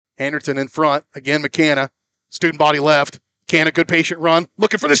Anderton in front. Again, McKenna. Student body left. McKenna, good patient run.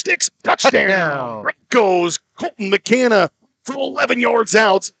 Looking for the sticks. Touchdown. Right goes Colton McKenna from 11 yards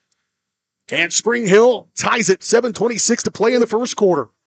out. And Spring Hill ties it. 7:26 to play in the first quarter.